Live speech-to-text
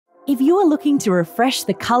If you are looking to refresh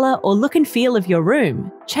the colour or look and feel of your room,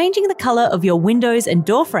 changing the colour of your windows and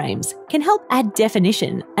door frames can help add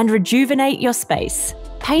definition and rejuvenate your space.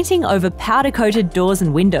 Painting over powder-coated doors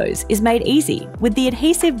and windows is made easy with the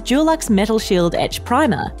adhesive Dulux Metal Shield Etch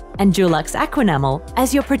Primer and Dulux Aquenamel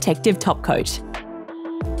as your protective top coat.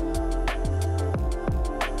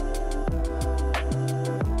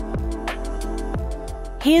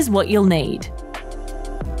 Here's what you'll need.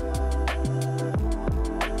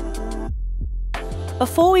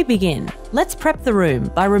 Before we begin, let's prep the room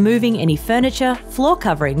by removing any furniture, floor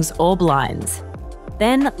coverings or blinds.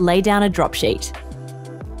 Then lay down a drop sheet.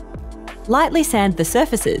 Lightly sand the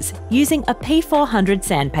surfaces using a P400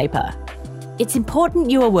 sandpaper. It's important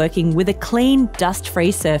you are working with a clean,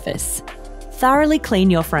 dust-free surface. Thoroughly clean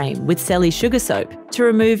your frame with Selleys sugar soap to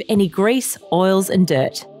remove any grease, oils and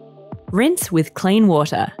dirt. Rinse with clean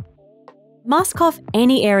water. Mask off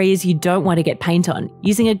any areas you don't want to get paint on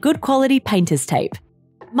using a good quality painter's tape.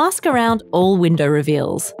 Mask around all window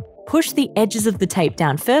reveals. Push the edges of the tape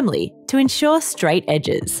down firmly to ensure straight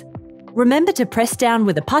edges. Remember to press down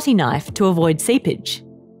with a putty knife to avoid seepage.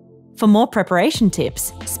 For more preparation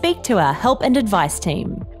tips, speak to our help and advice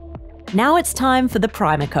team. Now it's time for the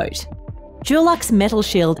primer coat. Dulux Metal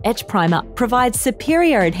Shield Etch Primer provides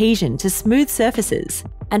superior adhesion to smooth surfaces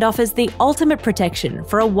and offers the ultimate protection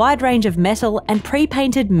for a wide range of metal and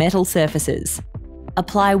pre-painted metal surfaces.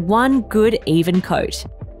 Apply one good even coat.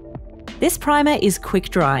 This primer is quick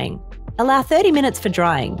drying. Allow 30 minutes for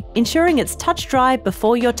drying, ensuring it's touch dry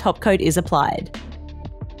before your top coat is applied.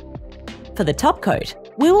 For the top coat,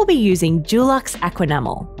 we will be using Dulux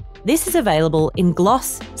Aquenamel. This is available in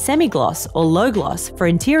gloss, semi-gloss or low gloss for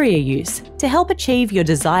interior use to help achieve your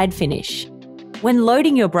desired finish. When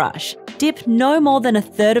loading your brush, dip no more than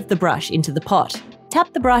 1/3 of the brush into the pot.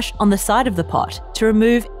 Tap the brush on the side of the pot to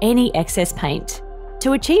remove any excess paint.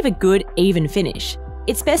 To achieve a good, even finish,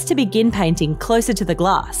 it's best to begin painting closer to the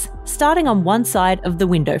glass, starting on one side of the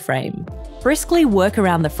window frame. Briskly work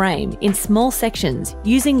around the frame in small sections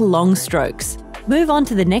using long strokes. Move on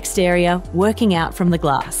to the next area, working out from the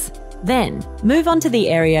glass. Then, move on to the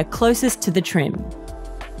area closest to the trim.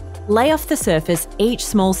 Lay off the surface each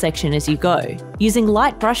small section as you go, using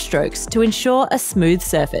light brush strokes to ensure a smooth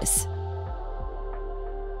surface.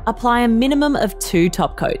 Apply a minimum of 2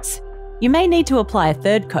 top coats. You may need to apply a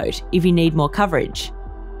 3rd coat if you need more coverage.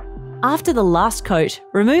 After the last coat,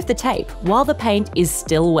 remove the tape while the paint is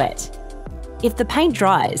still wet. If the paint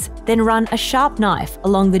dries, then run a sharp knife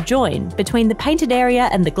along the join between the painted area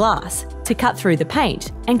and the glass to cut through the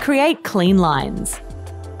paint and create clean lines.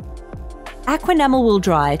 Aquenamel will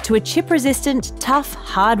dry to a chip-resistant, tough,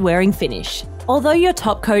 hard-wearing finish. Although your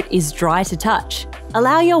top coat is dry to touch,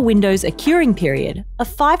 allow your windows a curing period of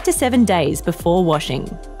 5 to 7 days before washing.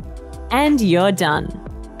 And you're done.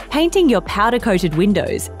 Painting your powder-coated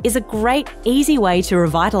windows is a great, easy way to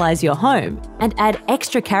revitalise your home and add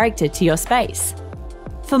extra character to your space.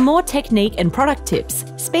 For more technique and product tips,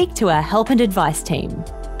 speak to our help and advice team.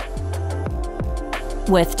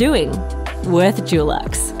 Worth doing, worth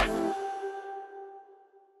Dulux.